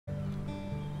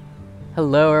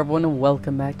Hello everyone and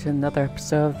welcome back to another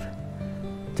episode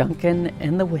of Duncan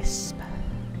and the Wisp.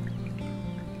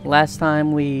 Last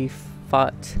time we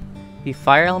fought the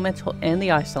fire elemental and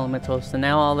the ice elemental, so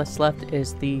now all that's left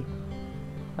is the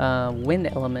wind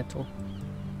elemental.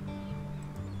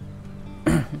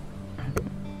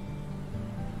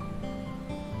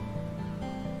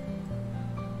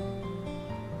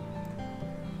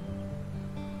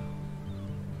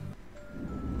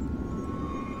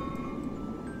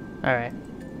 Alright.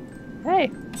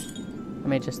 Hey! Let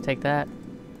me just take that.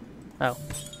 Oh.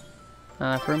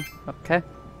 Not enough room? Okay.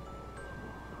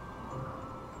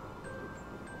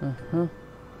 Uh-huh.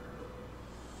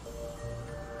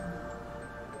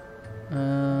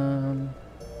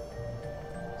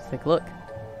 Let's take a look.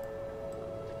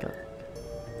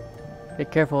 Be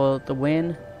careful, the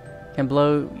wind can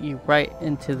blow you right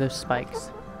into those spikes.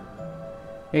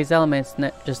 These elements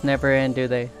just never end, do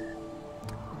they?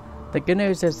 The good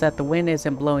news is that the wind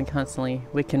isn't blowing constantly.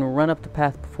 We can run up the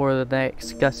path before the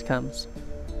next gust comes.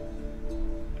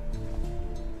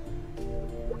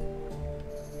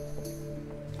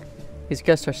 These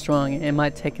gusts are strong. It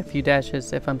might take a few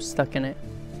dashes if I'm stuck in it.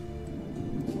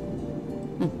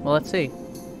 Well, let's see.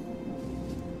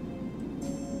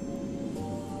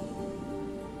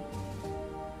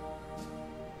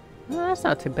 Well, that's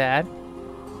not too bad.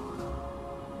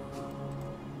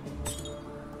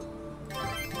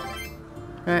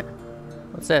 Alright,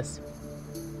 what's this?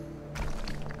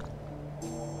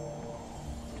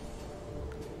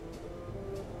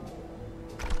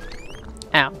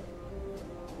 Ow.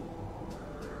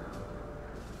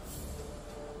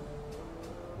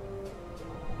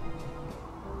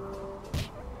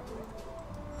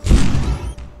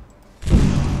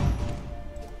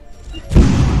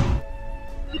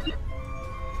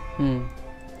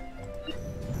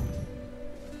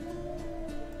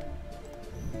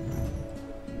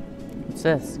 What's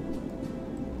this?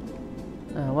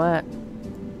 What?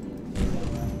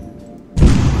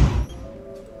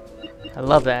 I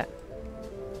love that.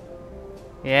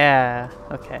 Yeah,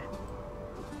 okay.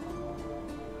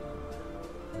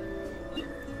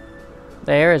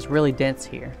 The air is really dense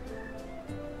here.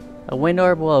 A wind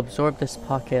orb will absorb this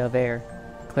pocket of air.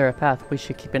 Clear a path. We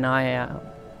should keep an eye out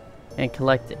and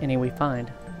collect any we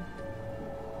find.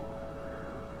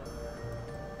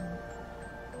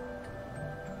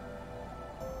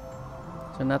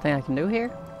 So nothing I can do here?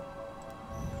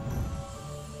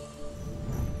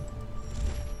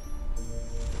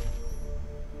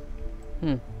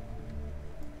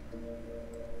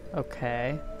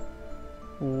 Okay.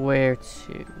 Where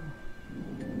to? Do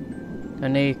I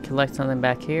need to collect something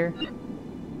back here?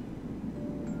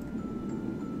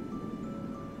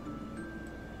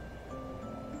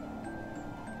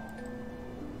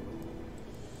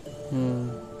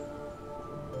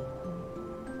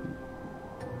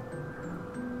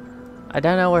 I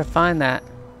don't know where to find that.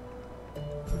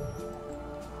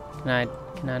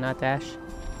 Can I not dash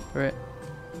for it?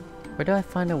 Where do I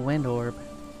find a wind orb?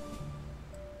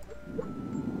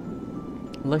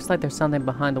 It looks like there's something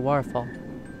behind the waterfall.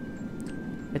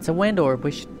 It's a wind orb.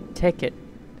 We should take it.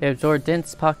 They absorb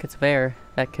dense pockets of air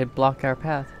that could block our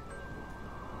path.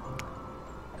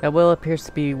 That wheel appears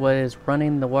to be what is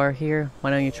running the water here. Why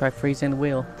don't you try freezing the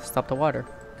wheel to stop the water?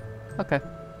 Okay.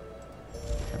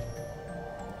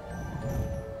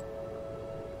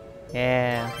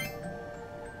 Yeah.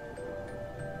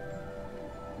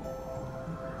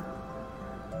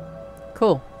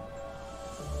 Cool.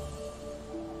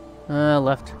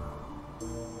 Left.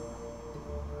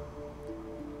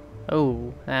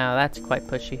 Oh, now that's quite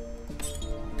pushy.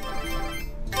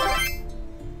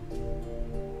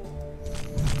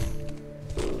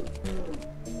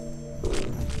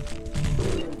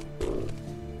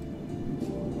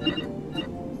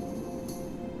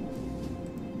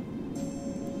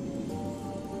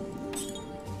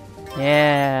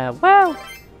 Yeah, wow.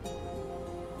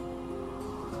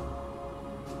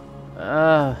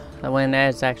 That wind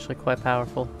is actually quite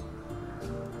powerful.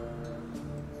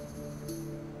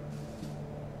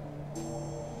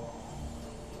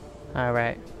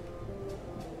 Alright.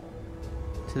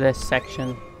 To this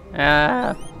section.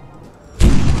 I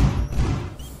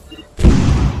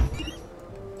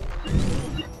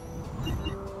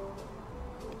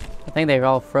think they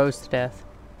all froze to death.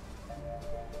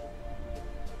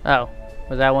 Oh,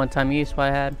 was that one time use what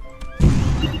I had?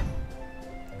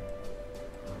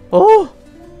 Oh!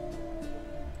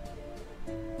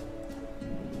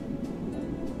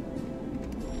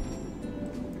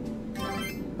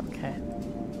 Okay.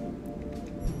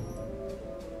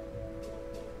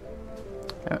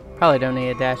 Probably don't need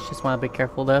a dash, just want to be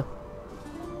careful though.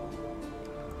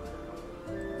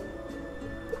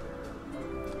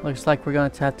 Looks like we're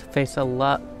going to have to face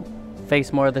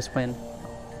more of this wind.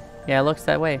 Yeah, it looks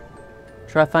that way.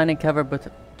 Try finding cover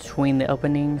between the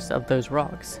openings of those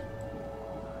rocks.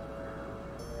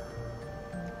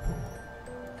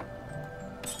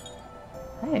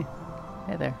 Hey.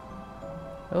 Hey there.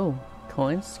 Oh,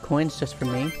 coins. Coins just for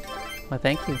me. Why,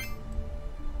 thank you.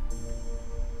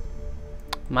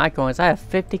 My coins. I have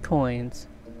 50 coins.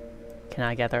 Can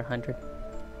I gather 100?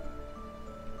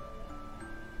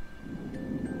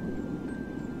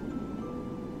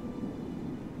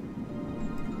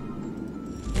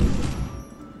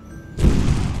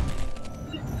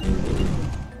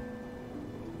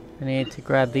 I need to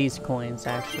grab these coins,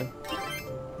 actually.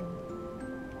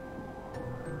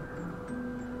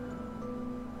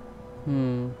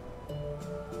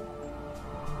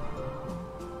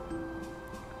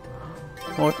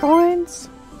 More coins?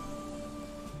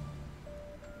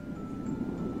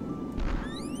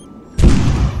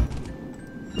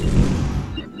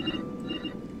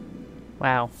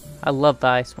 Wow, I love the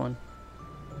ice one.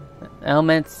 The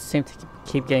elements seem to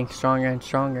keep getting stronger and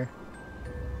stronger.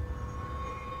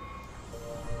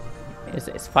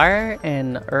 Is fire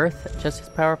and earth just as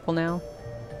powerful now?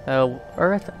 Oh,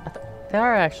 earth, they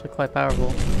are actually quite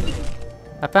powerful.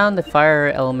 I found the fire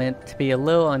element to be a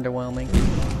little underwhelming.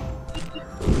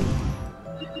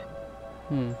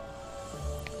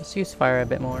 Let's use fire a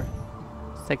bit more.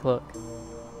 Let's take a look.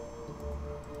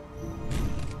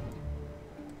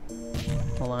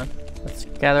 Hold on. Let's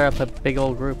gather up a big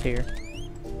old group here.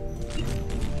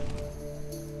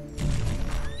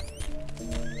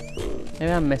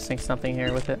 Maybe I'm missing something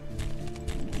here with it.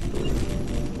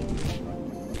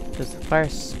 Does the fire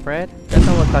spread?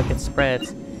 Doesn't look like it spreads.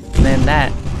 And then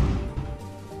that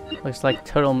looks like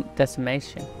total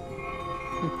decimation.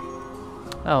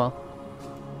 Oh well.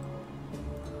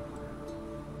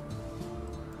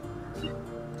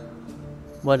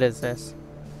 What is this?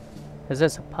 Is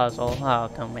this a puzzle? Oh,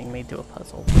 don't make me do a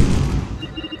puzzle.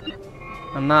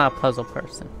 I'm not a puzzle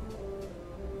person.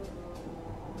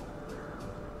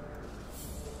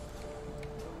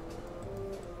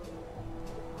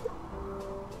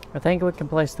 I think we can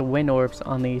place the wind orbs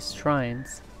on these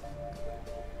shrines.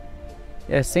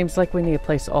 Yeah, it seems like we need to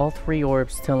place all 3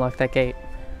 orbs to unlock that gate.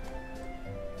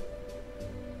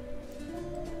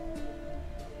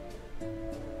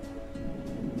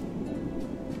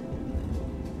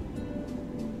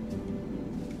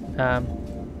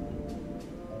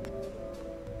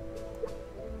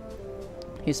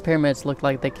 These pyramids look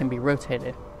like they can be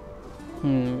rotated.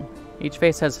 Each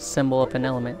face has a symbol of an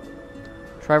element.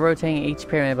 Try rotating each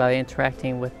pyramid by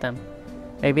interacting with them.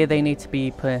 Maybe they need to be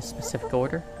put in a specific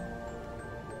order?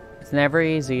 It's never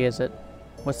easy, is it?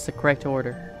 What's the correct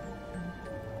order?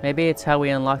 Maybe it's how we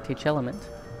unlocked each element.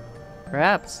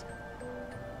 Perhaps.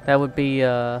 That would be,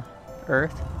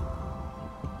 Earth.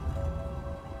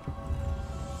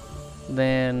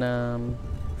 Then,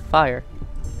 Fire.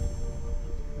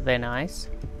 Then Ice.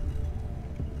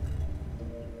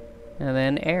 And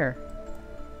then Air.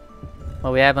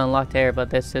 Well, we haven't unlocked air, but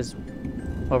this is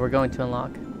what we're going to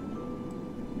unlock.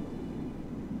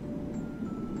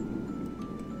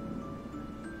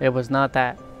 It was not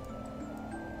that.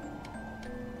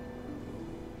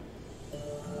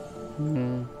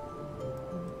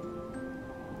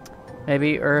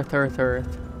 Maybe Earth, Earth,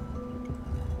 Earth.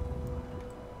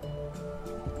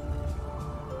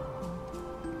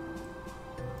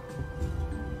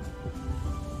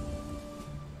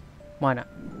 Why not?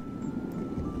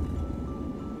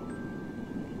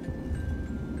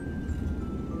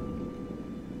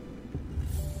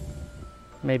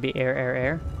 Maybe air, air,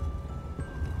 air.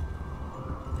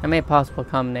 How many possible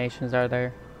combinations are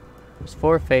there? There's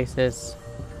 4 faces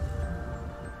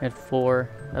and 4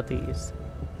 of these.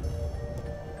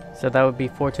 So that would be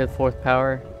 4 to the 4th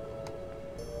power.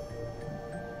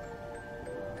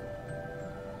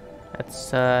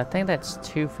 That's, I think that's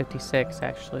 256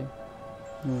 actually.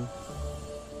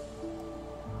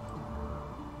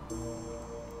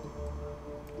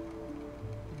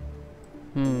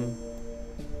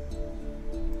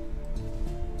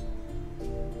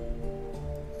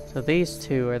 So these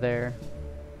 2 are there.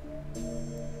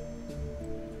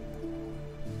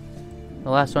 The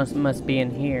last one must be in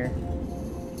here.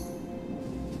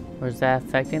 Or is that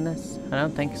affecting this? I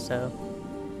don't think so.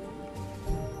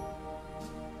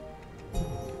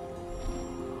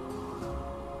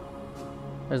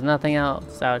 There's nothing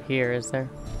else out here, is there?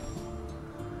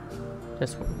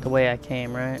 Just the way I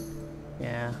came, right?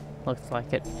 Yeah, looks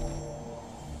like it.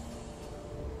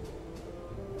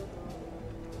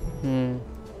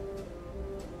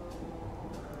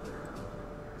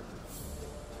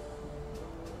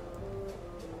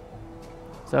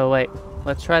 So wait,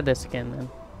 let's try this again then.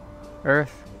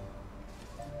 Earth.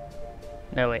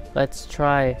 No wait, let's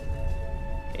try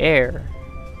air.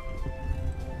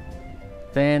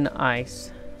 Then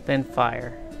ice. Then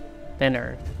fire. Then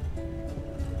earth.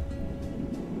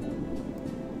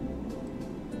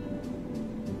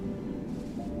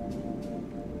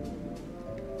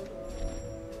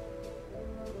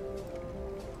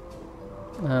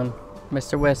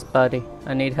 Mr. Wisp, buddy,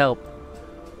 I need help.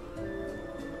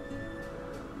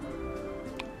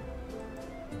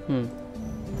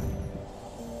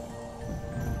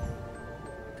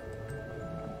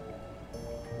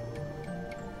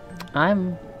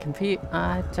 I'm confused.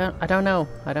 I don't know.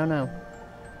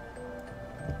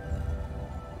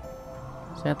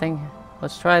 So I think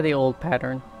let's try the old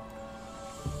pattern.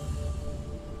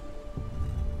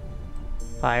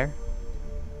 Fire.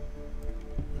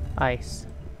 Ice.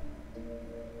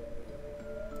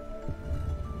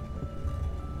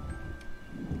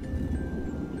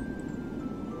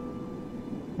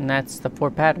 And that's the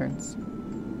 4 patterns.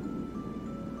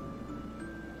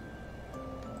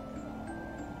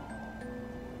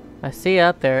 I see it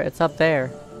up there. It's up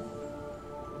there.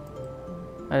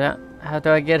 I don't. How do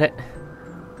I get it?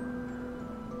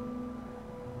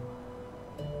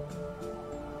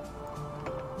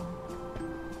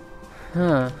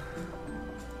 Huh.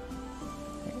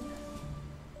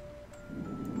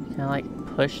 Can I like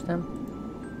push them?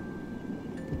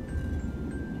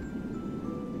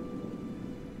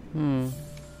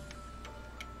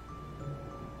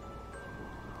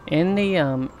 In the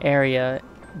area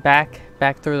back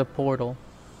through the portal.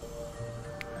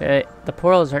 The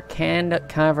portals are kind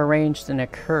of arranged in a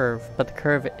curve, but the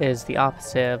curve is the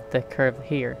opposite of the curve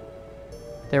here.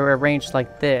 They were arranged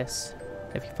like this,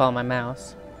 if you follow my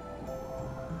mouse.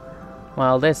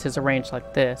 While this is arranged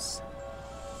like this.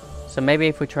 So maybe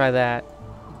if we try that,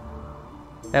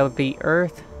 that would be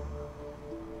Earth.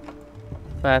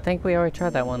 But I think we already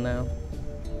tried that one though.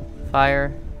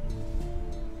 Fire.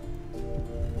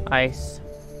 Ice.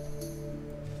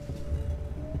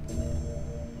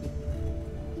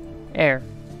 Air.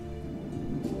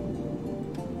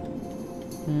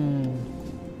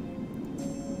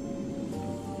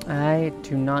 I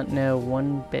do not know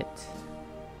one bit.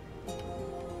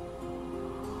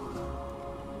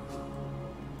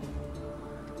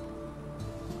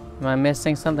 Am I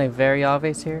missing something very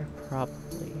obvious here?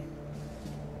 Probably.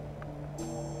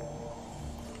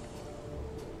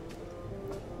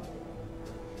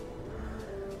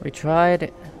 We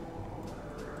tried.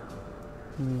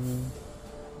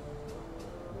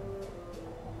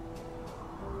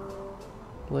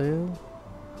 Blue.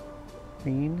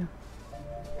 Green.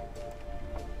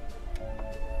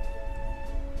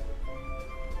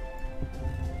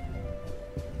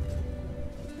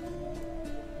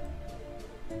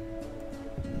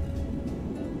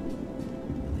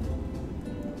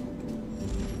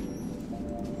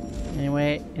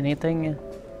 Anyway, anything?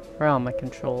 Where are all my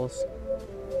controls?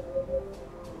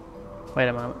 Wait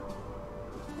a moment.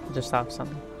 I just thought of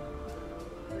something.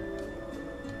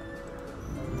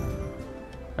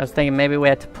 I was thinking maybe we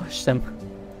had to push them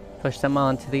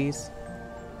onto these.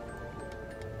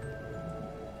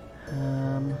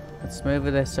 Let's move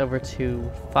this over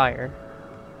to fire.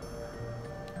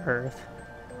 Earth.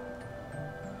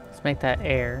 Let's make that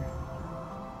air.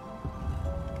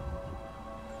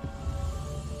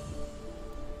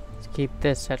 Let's keep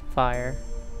this at fire.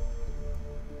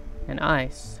 And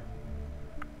ice.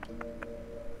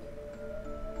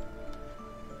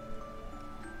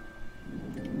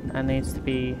 That needs to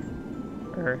be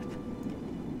Earth.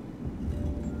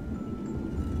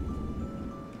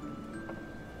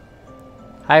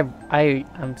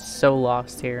 I'm so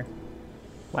lost here.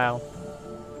 Wow.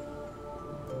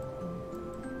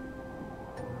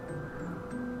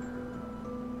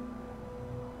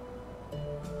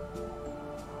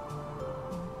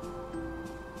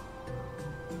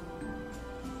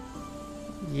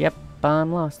 Yep,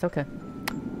 I'm lost. Okay.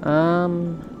 I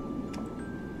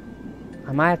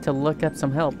might have to look up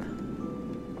some help.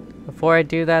 Before I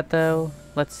do that though,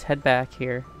 let's head back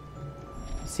here.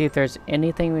 See if there's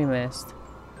anything we missed.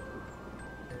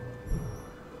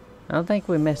 I don't think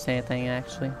we missed anything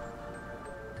actually.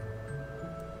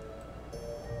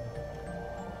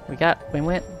 We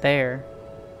went there.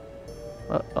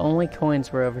 Well, only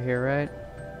coins were over here, right?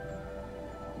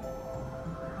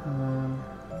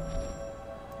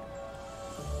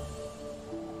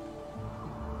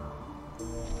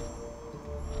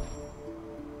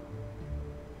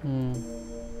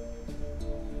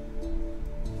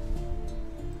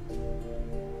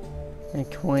 And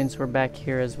coins were back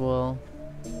here as well.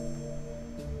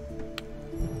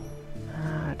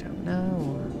 I don't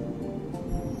know.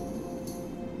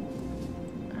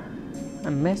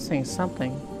 I'm missing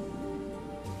something.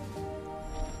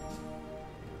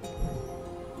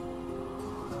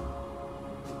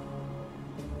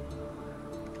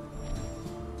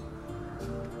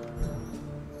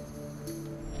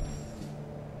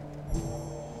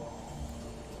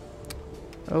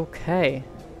 Okay.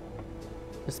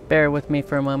 Just bear with me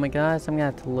for a moment, guys. I'm gonna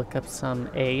have to look up some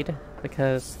aid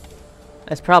because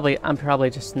I'm probably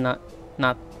just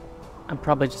I'm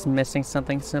probably just missing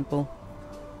something simple.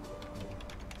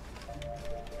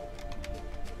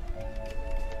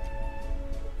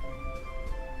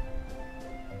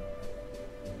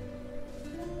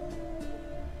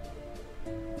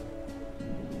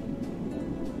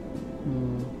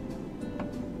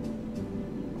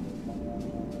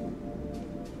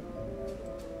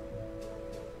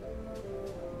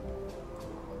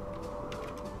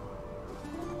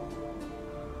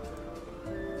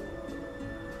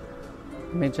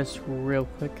 Let me just real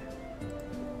quick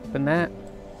open that.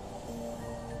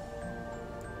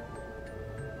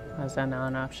 Why is that now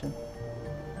an option?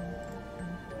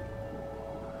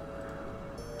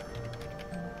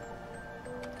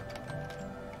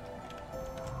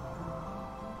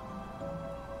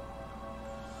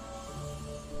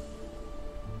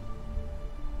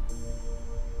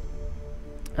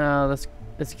 Oh,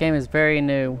 this game is very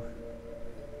new.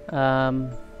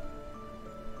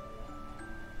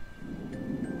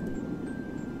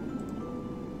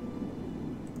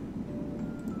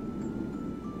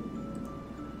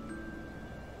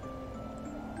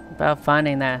 About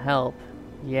finding that help.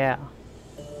 Yeah.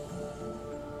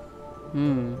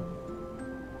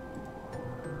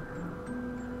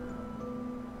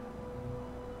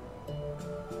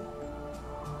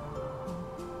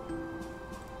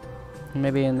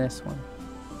 Maybe in this one.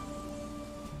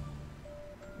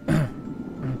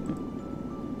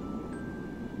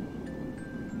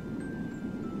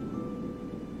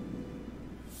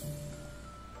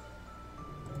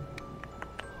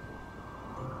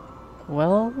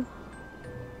 Well,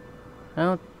 I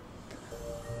don't...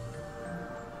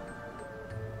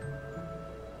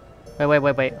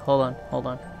 Wait, hold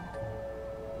on.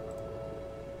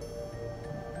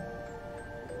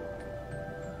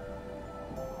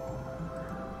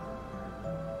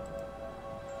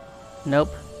 Nope.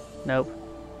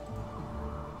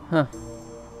 Huh.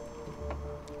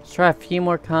 Let's try a few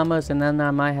more combos and then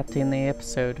I might have to end the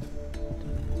episode.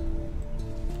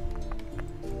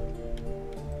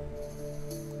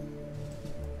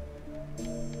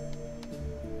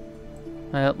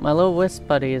 My little Wisp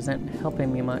buddy isn't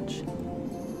helping me much.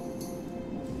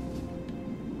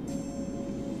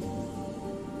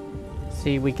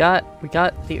 See, we got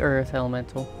the Earth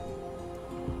Elemental.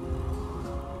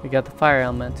 We got the Fire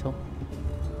Elemental.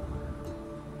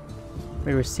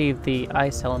 We received the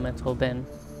Ice Elemental then.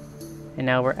 And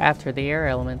now we're after the Air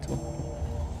Elemental.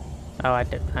 Oh, I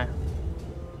did.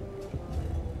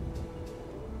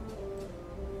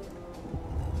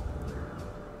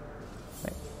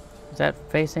 Wait, is that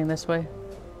facing this way?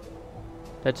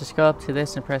 Did I just go up to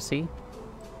this and press E?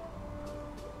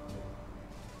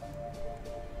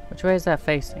 Which way is that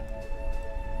facing?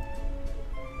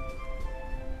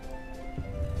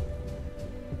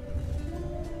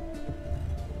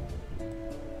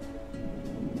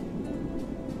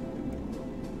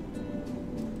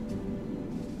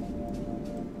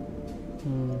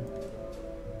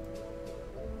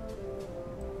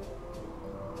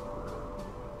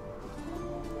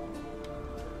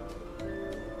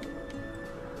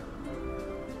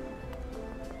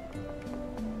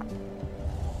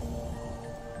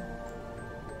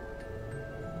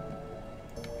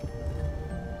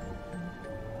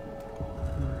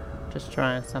 Just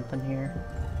trying something here.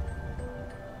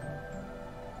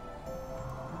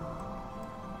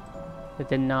 It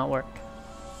did not work.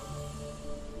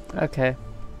 Okay.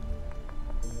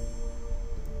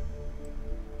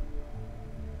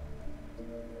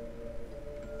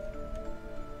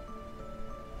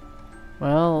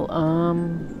 Well,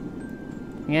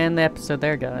 end the episode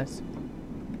there, guys.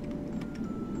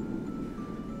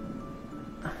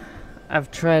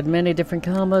 I've tried many different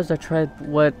combos. I tried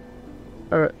what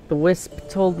the Wisp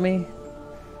told me,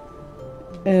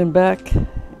 and back,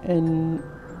 and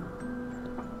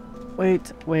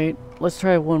wait, let's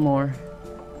try one more.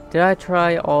 Did I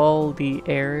try all the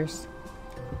airs?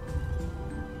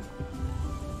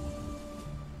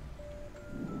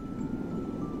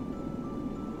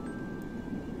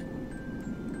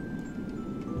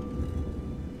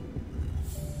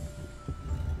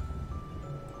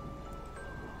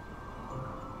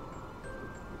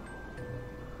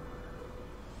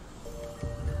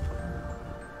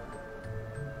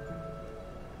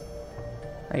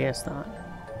 I guess not.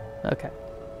 Okay.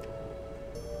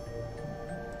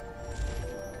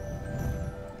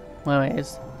 Well,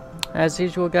 anyways, as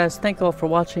usual, guys, thank you all for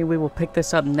watching. We will pick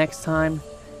this up next time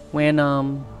when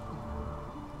I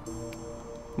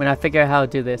figure out how to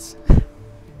do this.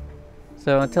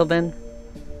 So until then,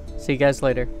 see you guys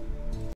later.